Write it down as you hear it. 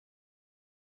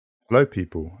Hello,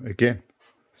 people. Again,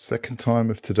 second time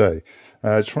of today.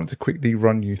 I just wanted to quickly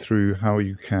run you through how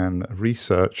you can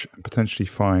research and potentially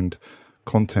find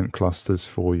content clusters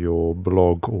for your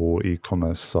blog or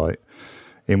e-commerce site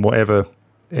in whatever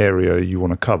area you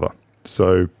want to cover.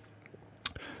 So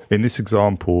in this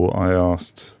example, I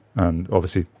asked, and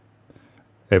obviously,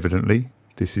 evidently,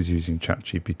 this is using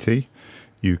ChatGPT.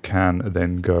 You can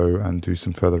then go and do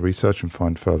some further research and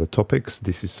find further topics.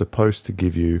 This is supposed to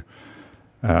give you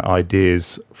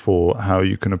ideas for how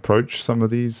you can approach some of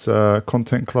these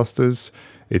content clusters.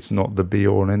 It's not the be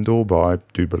all and end all, but I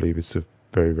do believe it's a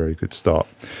very, very good start.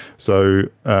 So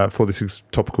for this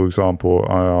topical example,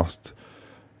 I asked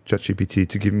ChatGPT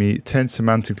to give me 10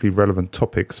 semantically relevant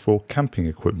topics for camping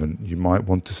equipment. You might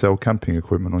want to sell camping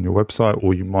equipment on your website,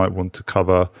 or you might want to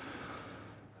cover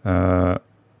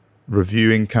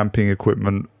reviewing camping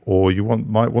equipment, or you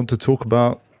might want to talk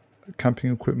about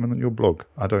camping equipment on your blog.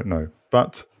 I don't know,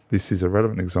 but this is a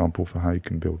relevant example for how you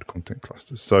can build content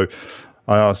clusters. So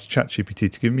I asked ChatGPT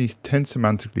to give me 10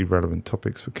 semantically relevant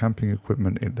topics for camping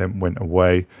equipment. It then went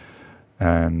away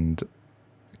and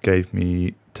gave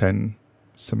me 10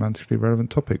 semantically relevant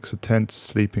topics: so tents,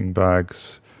 sleeping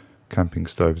bags, camping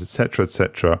stoves, etc.,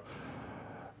 etc.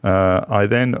 I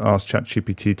then asked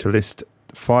ChatGPT to list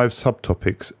 5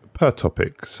 subtopics per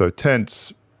topic. So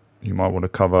tents, you might want to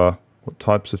cover what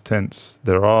types of tents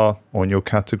there are on your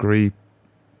category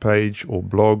page or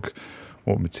blog,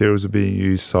 what materials are being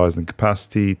used, size and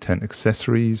capacity, tent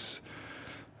accessories,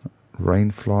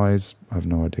 rain flies, I have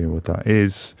no idea what that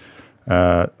is,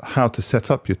 how to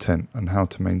set up your tent and how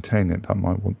to maintain it. That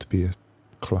might want to be a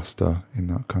cluster in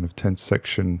that kind of tent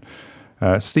section.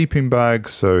 Sleeping bags,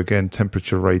 so again,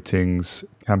 temperature ratings,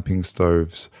 camping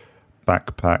stoves,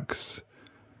 backpacks,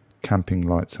 camping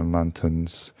lights and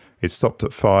lanterns. It stopped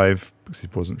at 5 because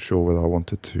it wasn't sure whether I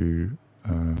wanted to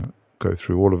go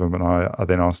through all of them. And I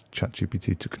then asked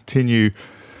ChatGPT to continue,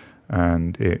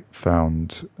 and it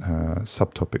found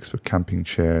subtopics for camping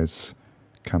chairs,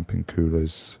 camping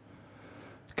coolers,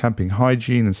 camping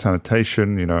hygiene and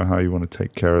sanitation, you know, how you want to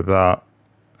take care of that,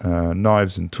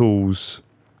 knives and tools,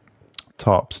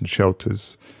 tarps and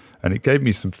shelters. And it gave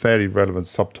me some fairly relevant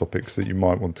subtopics that you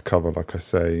might want to cover, like I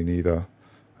say, in either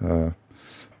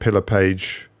pillar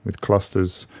page with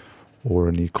clusters or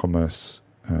an e-commerce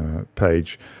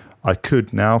page. I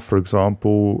could now, for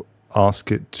example,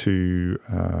 ask it to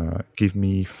give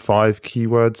me 5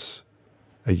 keywords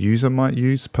a user might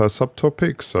use per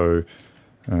subtopic. So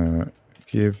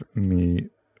give me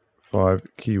 5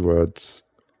 keywords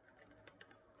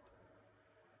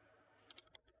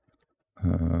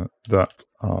that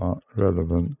are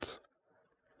relevant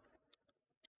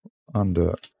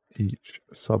under each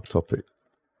subtopic.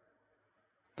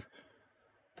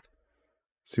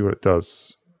 See what it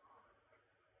does.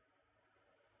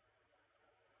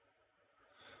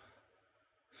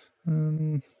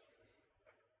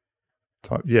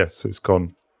 Yes, it's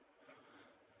gone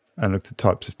and looked at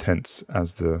types of tents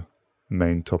as the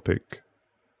main topic.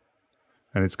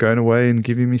 And it's going away and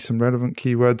giving me some relevant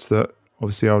keywords that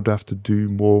obviously I would have to do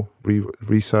more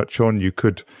research on. You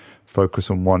could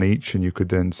focus on one each, and you could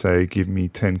then say, give me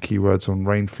 10 keywords on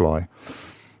rainfly,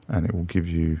 and it will give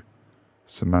you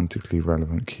semantically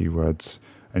relevant keywords.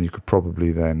 And you could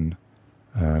probably then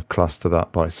cluster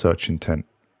that by search intent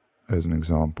as an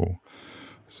example.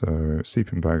 So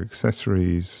sleeping bag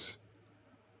accessories,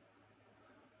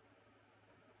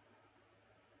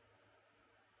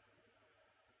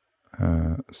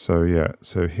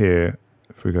 so here,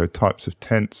 if we go types of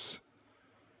tents,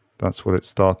 that's what it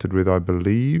started with, I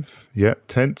believe. Yeah,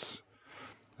 tents.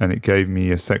 And it gave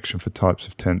me a section for types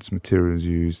of tents, materials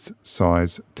used,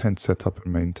 size, tent setup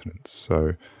and maintenance.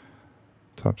 So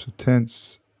types of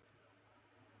tents.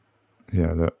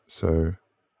 Yeah, look, so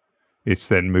it's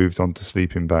then moved on to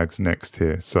sleeping bags next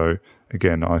here. So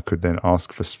again, I could then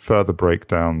ask for further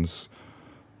breakdowns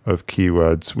of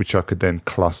keywords, which I could then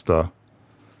cluster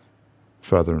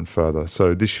further and further.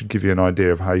 So this should give you an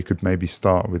idea of how you could maybe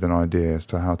start with an idea as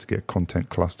to how to get content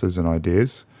clusters and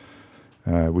ideas,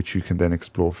 which you can then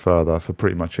explore further for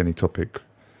pretty much any topic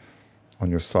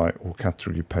on your site or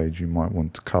category page you might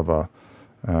want to cover.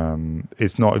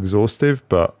 It's not exhaustive,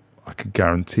 but I can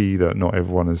guarantee that not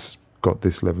everyone has got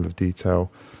this level of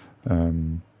detail,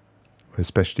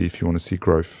 especially if you want to see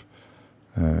growth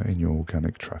in your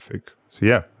organic traffic. So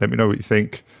yeah, let me know what you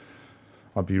think.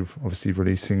 I'll be obviously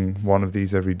releasing one of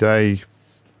these every day.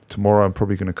 Tomorrow I'm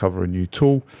probably going to cover a new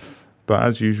tool, but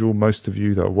as usual, most of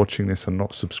you that are watching this are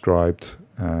not subscribed.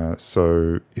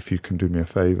 So if you can do me a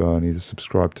favor and either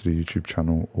subscribe to the YouTube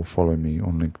channel or follow me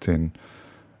on LinkedIn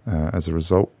as a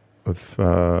result of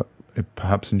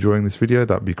perhaps enjoying this video,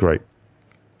 that'd be great.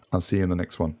 I'll see you in the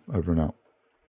next one. Over and out.